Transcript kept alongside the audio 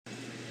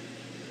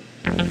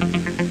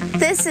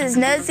This is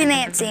Nosy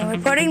Nancy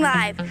reporting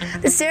live.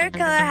 The serial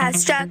killer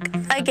has struck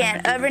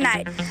again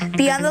overnight.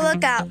 Be on the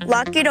lookout.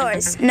 Lock your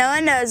doors. No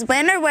one knows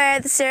when or where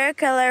the serial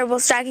killer will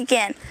strike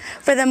again.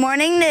 For the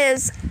morning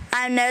news,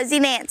 I'm Nosy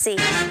Nancy.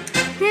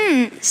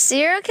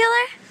 Serial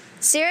killer?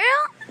 Cereal?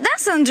 That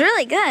sounds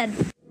really good.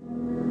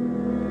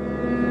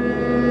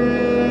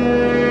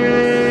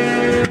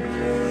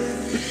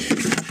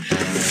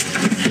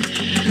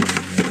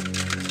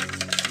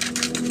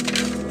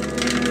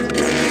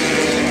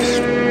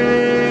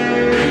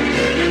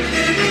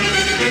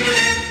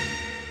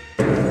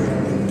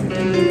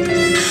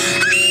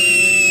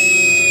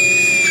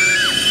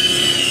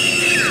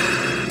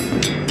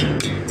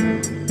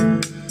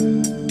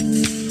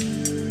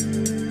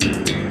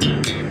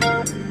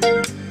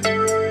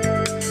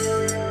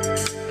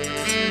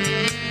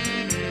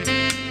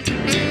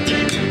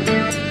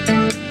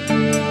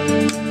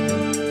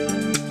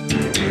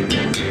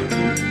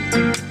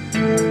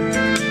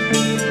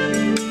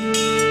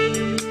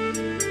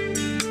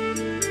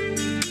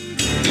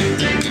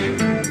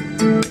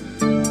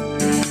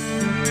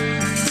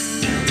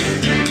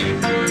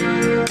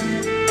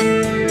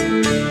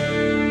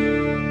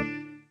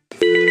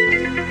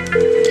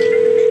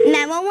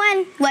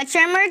 What's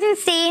your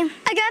emergency?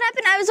 I got up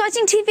and I was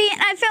watching TV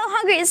and I felt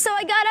hungry, so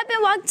I got up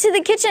and walked to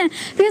the kitchen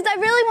because I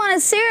really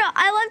wanted cereal.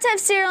 I love to have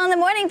cereal in the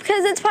morning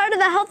because it's part of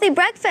the healthy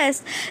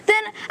breakfast.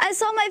 Then I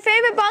saw my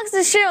favorite box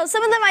of cereal.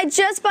 Some of them I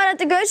just bought at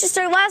the grocery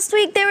store last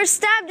week. They were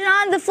stabbed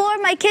on the floor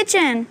of my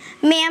kitchen.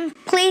 Ma'am,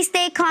 please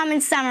stay calm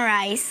and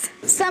summarize.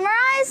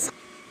 Summarize?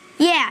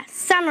 Yeah,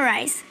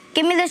 summarize.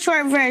 Give me the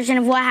short version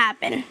of what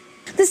happened.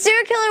 The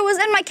serial killer was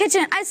in my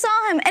kitchen. I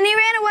saw him and he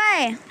ran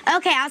away.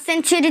 Okay, I'll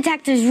send 2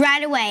 detectives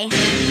right away.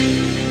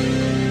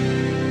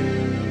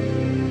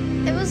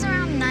 It was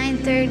around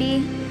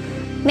 9:30.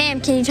 Ma'am,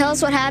 can you tell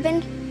us what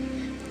happened?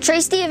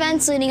 Trace the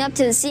events leading up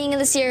to the seeing of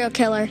the serial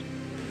killer.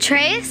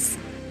 Trace?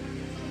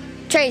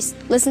 Trace,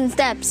 listen to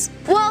steps.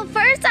 Well,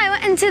 first I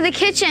went into the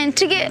kitchen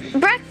to get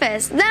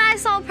breakfast. Then I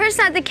saw a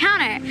person at the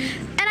counter.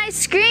 And I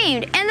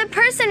screamed, and the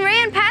person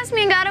ran past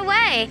me and got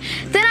away.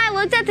 Then I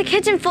looked at the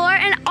kitchen floor,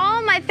 and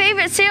all my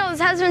favorite cereals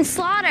has been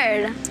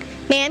slaughtered.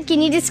 Ma'am,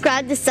 can you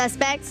describe the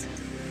suspect?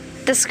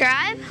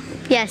 Describe?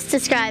 Yes,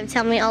 describe.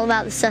 Tell me all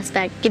about the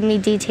suspect. Give me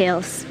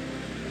details.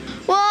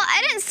 Well,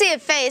 I didn't see a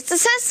face. The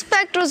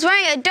suspect was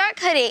wearing a dark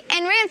hoodie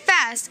and ran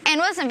fast and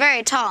wasn't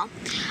very tall.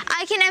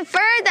 I can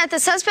infer that the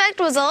suspect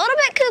was a little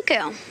bit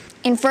cuckoo.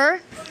 Infer?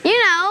 You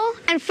know,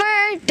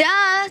 infer,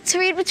 duh, to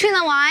read between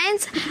the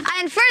lines. I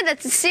inferred that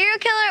the serial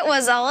killer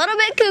was a little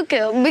bit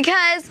cuckoo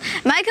because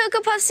my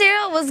Cocoa Puff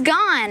cereal was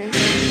gone.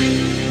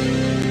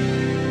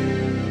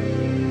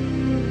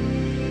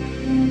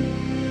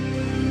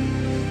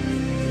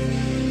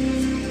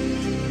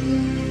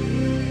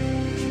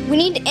 We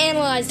need to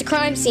analyze the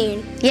crime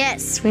scene.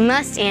 Yes, we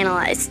must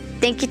analyze.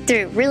 Think it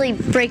through, really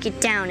break it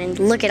down, and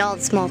look at all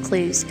the small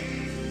clues.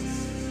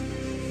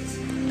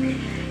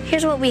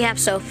 Here's what we have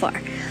so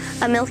far.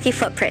 A milky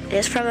footprint. It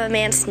is from a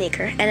man's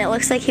sneaker, and it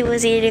looks like he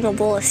was eating a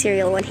bowl of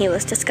cereal when he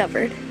was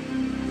discovered.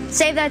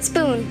 Save that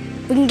spoon.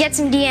 We can get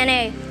some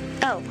DNA.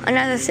 Oh,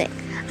 another thing.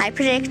 I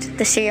predict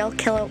the serial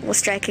killer will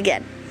strike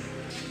again.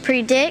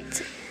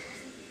 Predict?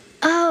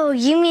 Oh,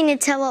 you mean to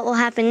tell what will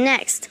happen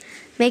next?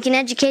 Make an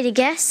educated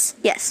guess?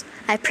 Yes,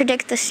 I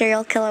predict the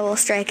serial killer will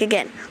strike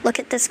again. Look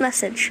at this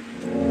message.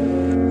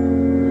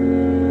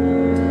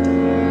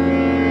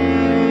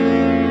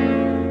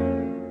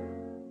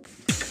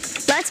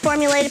 Let's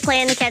formulate a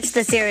plan to catch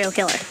the serial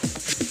killer.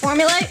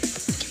 Formulate?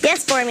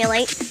 Yes,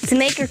 formulate. To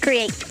make or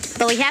create.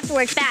 But we have to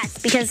work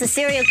fast because the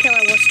serial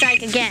killer will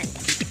strike again.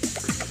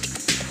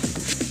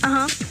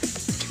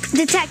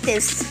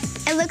 Detectives,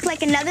 it looks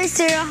like another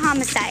serial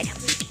homicide.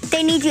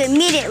 They need you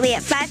immediately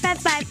at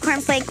 555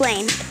 Cornflake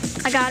Lane.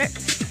 I got it.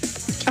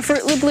 A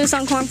Fruit Loop loose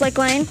on Cornflake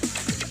Lane.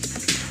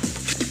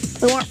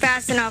 We weren't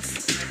fast enough.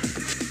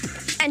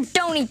 And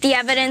don't eat the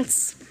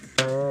evidence.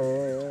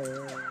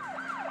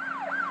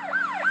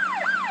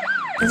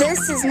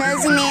 This is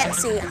Nosy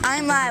Nancy.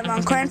 I'm live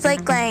on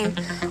Cornflake Lane.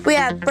 We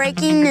have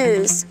breaking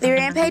news. The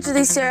rampage of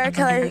the serial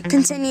killer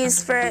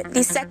continues for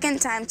the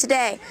second time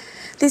today.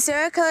 The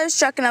serial killer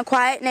struck in a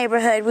quiet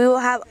neighborhood. We will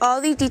have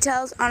all the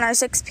details on our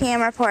 6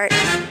 p.m. report.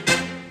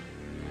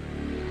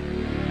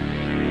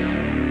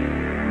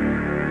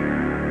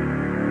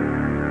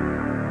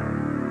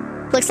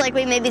 Looks like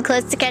we may be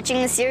close to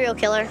catching the serial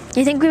killer.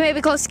 You think we may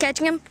be close to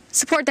catching him?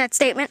 Support that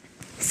statement.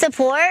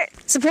 Support?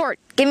 Support.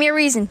 Give me a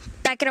reason.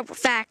 Back it up with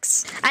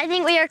facts. I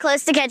think we are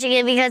close to catching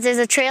him because there's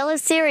a trail of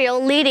cereal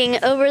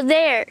leading over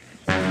there.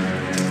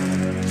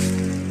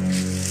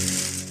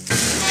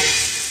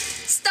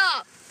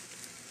 Stop!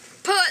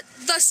 Put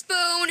the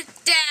spoon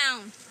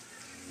down.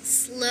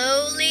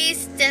 Slowly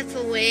step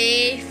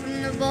away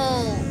from the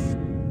bowl.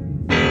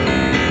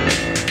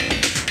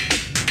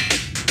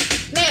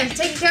 Ma'am,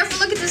 take a careful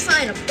look at this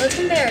lineup. Let's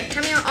compare it.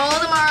 Tell me how all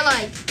of them are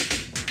alike.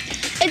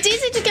 It's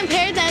easy to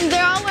compare them.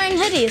 They're all wearing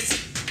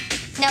hoodies.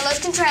 Now let's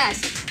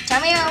contrast.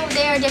 Tell me how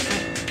they are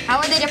different. How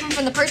are they different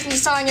from the person you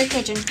saw in your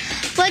kitchen?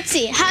 Let's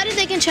see, how did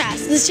they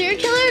contrast? The serial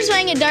killer is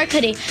wearing a dark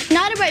hoodie,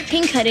 not a bright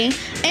pink hoodie,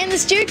 and the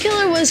serial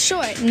killer was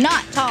short,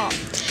 not tall.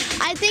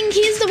 I think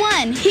he's the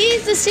one.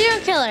 He's the serial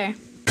killer.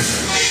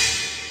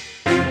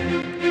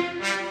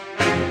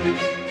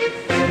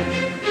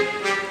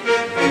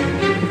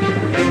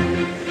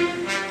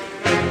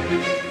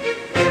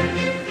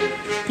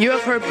 You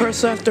have heard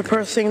person after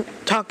person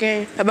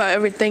talking about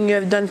everything you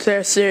have done to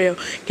their cereal.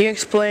 Can you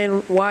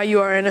explain why you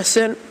are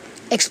innocent?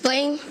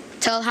 Explain?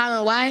 Tell how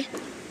and why?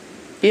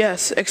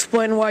 Yes,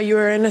 explain why you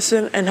are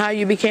innocent and how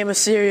you became a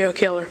serial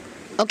killer.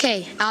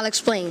 Okay, I'll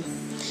explain.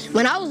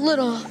 When I was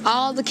little,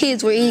 all the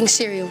kids were eating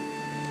cereal.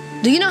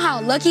 Do you know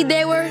how lucky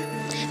they were?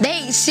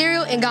 They ate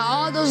cereal and got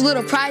all those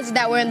little prizes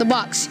that were in the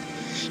box.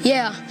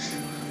 Yeah,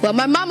 well,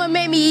 my mama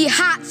made me eat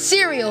hot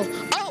cereal,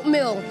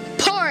 oatmeal,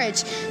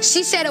 porridge.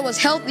 She said it was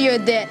healthier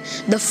than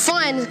the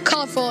fun,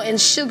 colorful,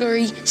 and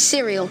sugary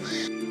cereal.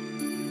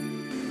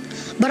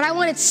 But I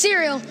wanted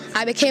cereal.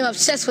 I became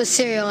obsessed with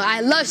cereal. I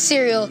love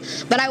cereal,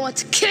 but I want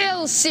to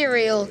kill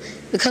cereal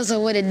because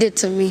of what it did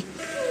to me.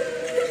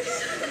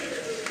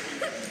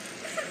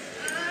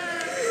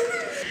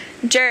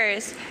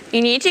 Jurors,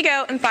 you need to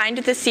go and find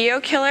if the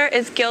serial killer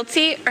is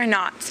guilty or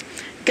not.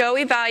 Go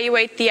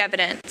evaluate the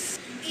evidence.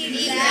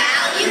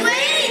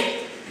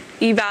 Evaluate?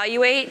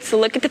 Evaluate, so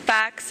look at the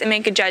facts and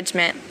make a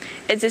judgment.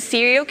 Is the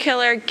serial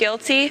killer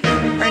guilty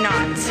or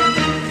not?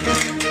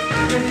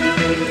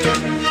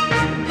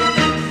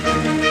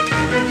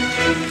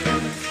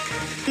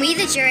 We,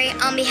 the jury,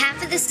 on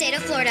behalf of the state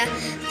of Florida,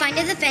 find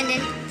the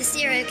defendant, the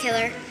serial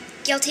killer,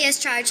 guilty as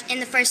charged in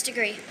the first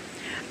degree.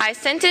 I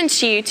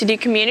sentence you to do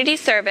community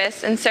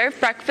service and serve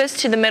breakfast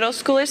to the middle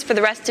schoolers for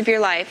the rest of your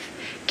life.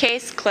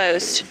 Case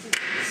closed.